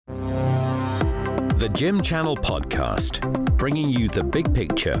The GIM Channel podcast, bringing you the big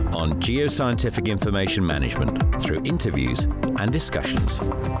picture on geoscientific information management through interviews and discussions.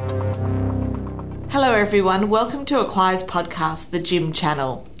 Hello everyone, welcome to Acquire's podcast, The GIM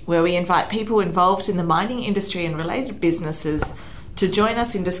Channel, where we invite people involved in the mining industry and related businesses to join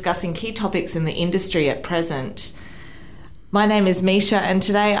us in discussing key topics in the industry at present. My name is Misha, and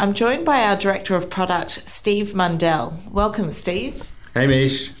today I'm joined by our Director of Product, Steve Mundell. Welcome, Steve. Hey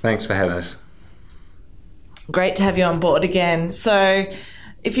Mish, thanks for having us. Great to have you on board again. So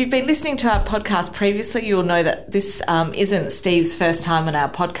if you've been listening to our podcast previously, you'll know that this isn't Steve's first time on our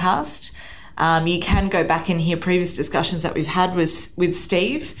podcast. You can go back and hear previous discussions that we've had with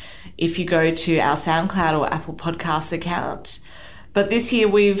Steve if you go to our SoundCloud or Apple Podcasts account. But this year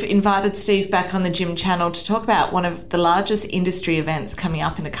we've invited Steve back on the GIM Channel to talk about one of the largest industry events coming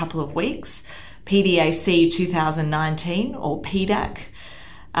up in a couple of weeks, PDAC 2019 or PDAC,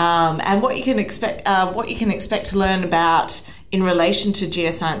 and what you can expect to learn about in relation to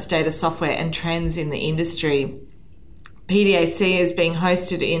geoscience data software and trends in the industry. PDAC is being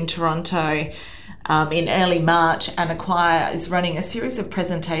hosted in Toronto in early March, and Acquire is running a series of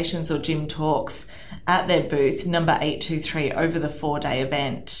presentations or GIM talks at their booth number 823 over the 4-day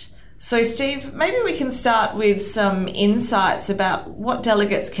event. So Steve, maybe we can start with some insights about what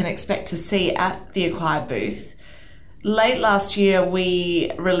delegates can expect to see at the Acquire booth. Late last year,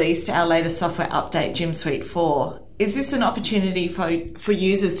 we released our latest software update, GIM Suite 4. Is this an opportunity for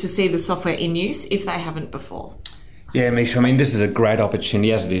users to see the software in use if they haven't before? Yeah, Misha, I mean, this is a great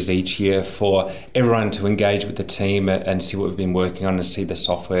opportunity, as it is each year, for everyone to engage with the team and see what we've been working on and see the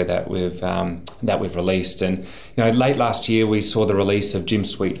software that we've released. And, you know, late last year, we saw the release of GIM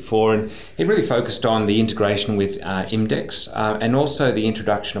Suite 4, and it really focused on the integration with Index and also the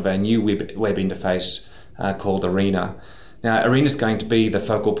introduction of our new web interface called Arena. Now, Arena is going to be the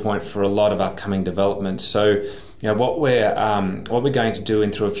focal point for a lot of upcoming developments. So, you know, what we're going to do,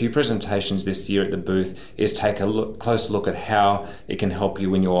 and through a few presentations this year at the booth, is take a closer look at how it can help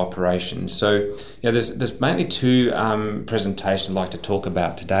you in your operations. So, you know, there's mainly two presentations I'd like to talk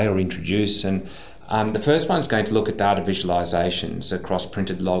about today or introduce, and the first one is going to look at data visualizations across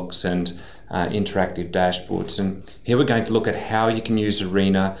printed logs and interactive dashboards. And here we're going to look at how you can use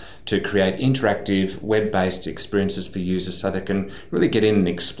Arena to create interactive web-based experiences for users so they can really get in and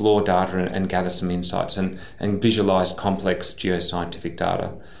explore data and gather some insights and visualize complex geoscientific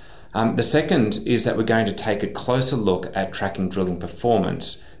data. The second is that we're going to take a closer look at tracking drilling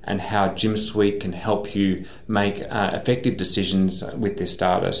performance and how GIM Suite can help you make effective decisions with this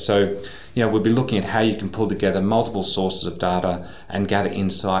data. So, you know, we'll be looking at how you can pull together multiple sources of data and gather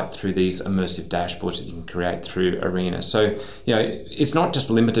insight through these immersive dashboards that you can create through Arena. So, you know, it's not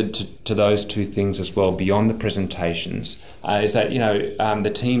just limited to those two things as well. Beyond the presentations, is that, you know, the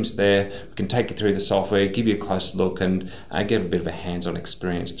teams there can take you through the software, give you a close look, and get a bit of a hands-on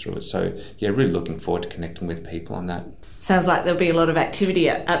experience through it. So, yeah, really looking forward to connecting with people on that. Sounds like there'll be a lot of activity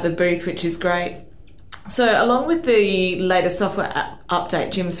at the booth, which is great. So along with the latest software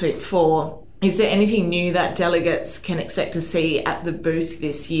update, GIM Suite 4, is there anything new that delegates can expect to see at the booth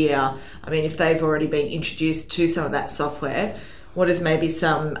this year? I mean, if they've already been introduced to some of that software, what is maybe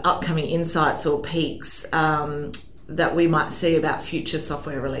some upcoming insights or peaks that we might see about future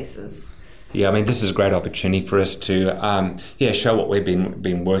software releases? Yeah, I mean, this is a great opportunity for us to show what we've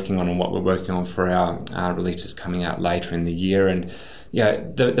been working on and what we're working on for our releases coming out later in the year. And yeah,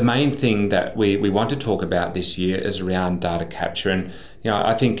 the main thing that we want to talk about this year is around data capture. And, you know,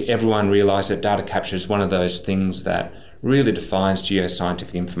 I think everyone realised that data capture is one of those things that really defines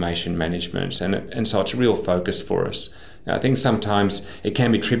geoscientific information management. And so it's a real focus for us. Now, I think sometimes it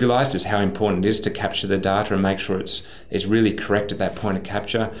can be trivialized as how important it is to capture the data and make sure it's really correct at that point of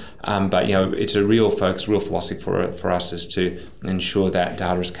capture. But, you know, it's a real focus, real philosophy for us is to ensure that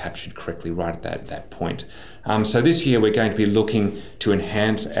data is captured correctly right at that point. So this year we're going to be looking to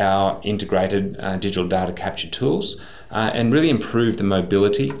enhance our integrated digital data capture tools and really improve the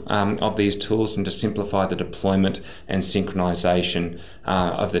mobility of these tools and to simplify the deployment and synchronization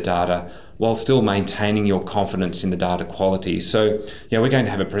of the data, while still maintaining your confidence in the data quality. So, you know, we're going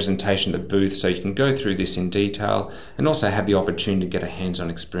to have a presentation at the booth so you can go through this in detail and also have the opportunity to get a hands-on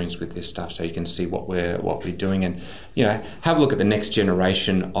experience with this stuff so you can see what we're doing and, you know, have a look at the next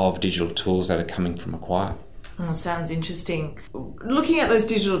generation of digital tools that are coming from Acquire. Oh, sounds interesting. Looking at those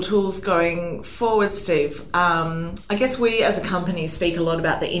digital tools going forward, Steve, I guess we as a company speak a lot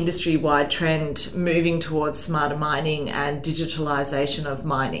about the industry-wide trend moving towards smarter mining and digitalisation of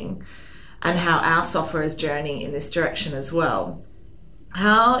mining, and how our software is journeying in this direction as well.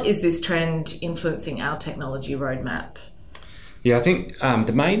 How is this trend influencing our technology roadmap? Yeah, I think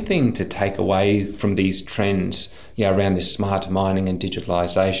the main thing to take away from these trends around this smarter mining and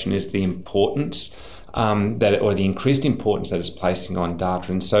digitalisation is the importance the increased importance that it's placing on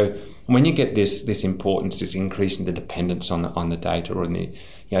data. And so when you get this importance, it's increasing the dependence on the data, or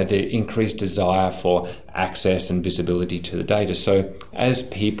the increased desire for access and visibility to the data. So as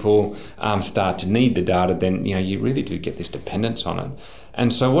people start to need the data, then you really do get this dependence on it.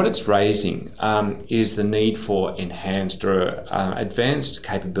 And so what it's raising is the need for enhanced or advanced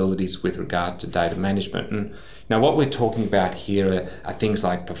capabilities with regard to data management. And now what we're talking about here are things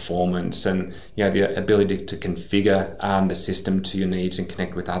like performance and the ability to configure the system to your needs and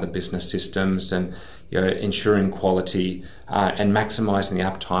connect with other business systems, and ensuring quality and maximising the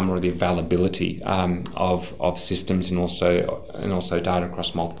uptime or the availability of systems, and also data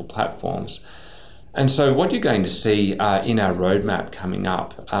across multiple platforms. And so what you're going to see in our roadmap coming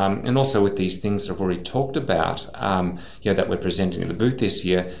up, and also with these things that I've already talked about, that we're presenting at the booth this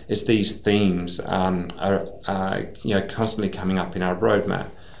year, is these themes are constantly coming up in our roadmap.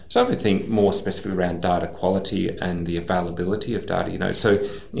 So I think more specifically around data quality and the availability of data. So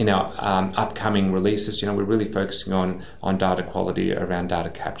in our upcoming releases, we're really focusing on data quality around data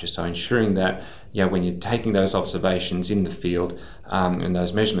capture. So ensuring that when you're taking those observations in the field and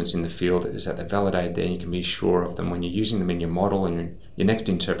those measurements in the field, is that they're validated there, and you can be sure of them when you're using them in your model and your next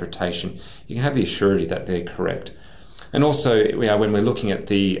interpretation. You can have the assurity that they're correct. And also, when we're looking at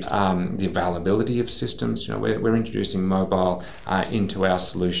the availability of systems, we're introducing mobile into our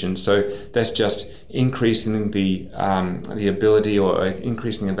solution. So that's just increasing the ability or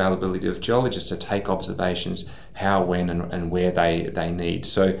increasing the availability of geologists to take observations how, when, and where they need.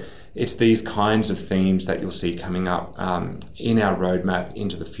 So it's these kinds of themes that you'll see coming up in our roadmap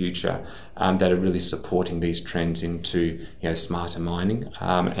into the future that are really supporting these trends into smarter mining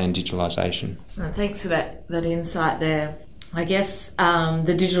and digitalisation. Thanks for that insight there. I guess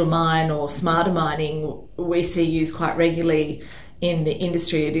the digital mine or smarter mining we see used quite regularly in the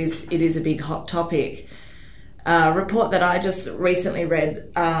industry. It is a big hot topic. A report that I just recently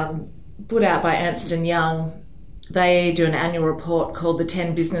read, put out by Ernst & Young. They do an annual report called The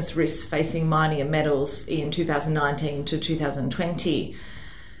 10 Business Risks Facing Mining and Metals in 2019 to 2020.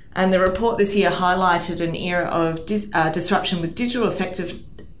 And the report this year highlighted an era of disruption, with digital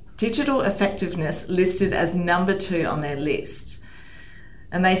effectiveness listed as number 2 on their list.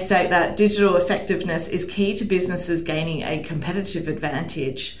 And they state that digital effectiveness is key to businesses gaining a competitive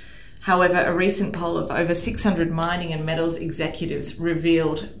advantage. However, a recent poll of over 600 mining and metals executives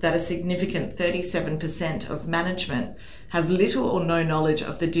revealed that a significant 37% of management have little or no knowledge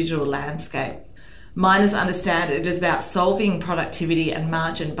of the digital landscape. Miners understand it is about solving productivity and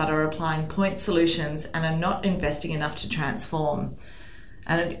margin, but are applying point solutions and are not investing enough to transform.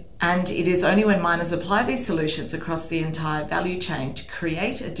 And it is only when miners apply these solutions across the entire value chain to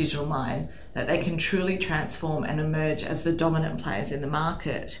create a digital mine that they can truly transform and emerge as the dominant players in the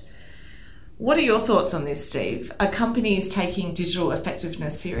market. What are your thoughts on this, Steve? Are companies taking digital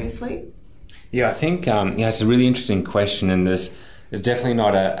effectiveness seriously? Yeah, I think it's a really interesting question, and there's definitely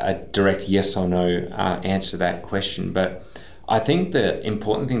not a direct yes or no answer to that question. But I think the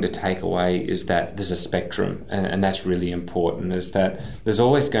important thing to take away is that there's a spectrum, and that's really important, is that there's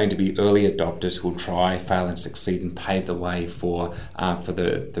always going to be early adopters who will try, fail and succeed and pave the way for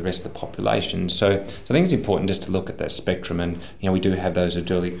the rest of the population. So I think it's important just to look at that spectrum, and we do have those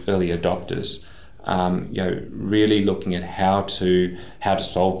early adopters, really looking at how to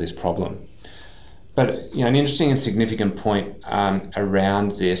solve this problem. But an interesting and significant point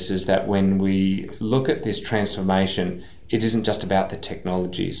around this is that when we look at this transformation, it isn't just about the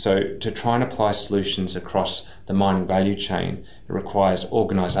technology. So to try and apply solutions across the mining value chain, it requires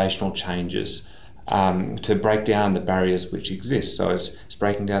organisational changes to break down the barriers which exist. So it's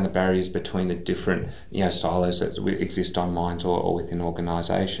breaking down the barriers between the different silos that exist on mines or within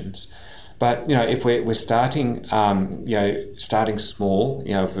organisations. But if we're starting starting small,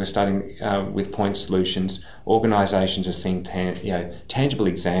 if we're starting with point solutions, organisations are seeing tangible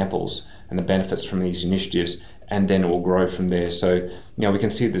examples and the benefits from these initiatives, and then it will grow from there. So we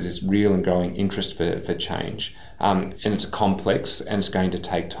can see there's this real and growing interest for change, and it's complex and it's going to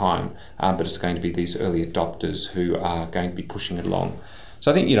take time, but it's going to be these early adopters who are going to be pushing it along.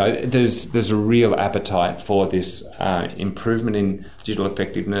 So I think there's a real appetite for this improvement in digital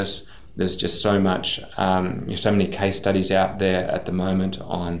effectiveness. There's just so many case studies out there at the moment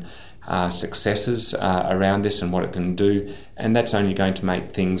on successes around this and what it can do, and that's only going to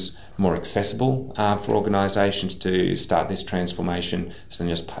make things more accessible for organisations to start this transformation, so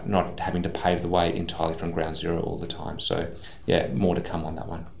they're just not having to pave the way entirely from ground zero all the time. So more to come on that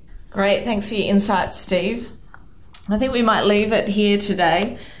one. Great, thanks for your insights, Steve. I think we might leave it here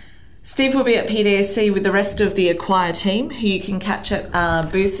today. Steve will be at PDAC with the rest of the Acquire team, who you can catch at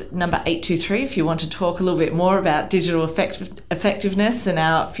booth number 823 if you want to talk a little bit more about digital effectiveness and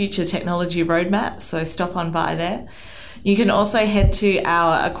our future technology roadmap. So stop on by there. You can also head to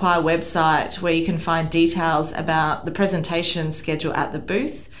our Acquire website where you can find details about the presentation schedule at the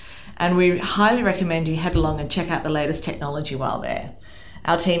booth. And we highly recommend you head along and check out the latest technology while there.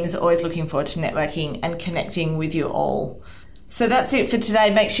 Our team is always looking forward to networking and connecting with you all. So that's it for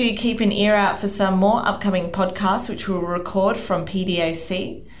today. Make sure you keep an ear out for some more upcoming podcasts, which we'll record from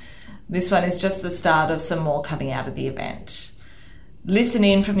PDAC. This one is just the start of some more coming out of the event. Listen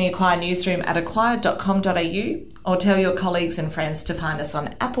in from the Acquire newsroom at acquire.com.au or tell your colleagues and friends to find us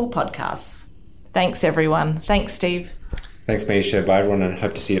on Apple Podcasts. Thanks, everyone. Thanks, Steve. Thanks, Misha. Bye, everyone, and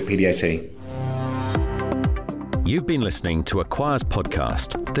hope to see you at PDAC. You've been listening to Acquire's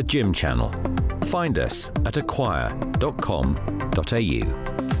podcast, the GIM Channel. Find us at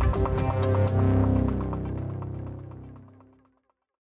acquire.com.au.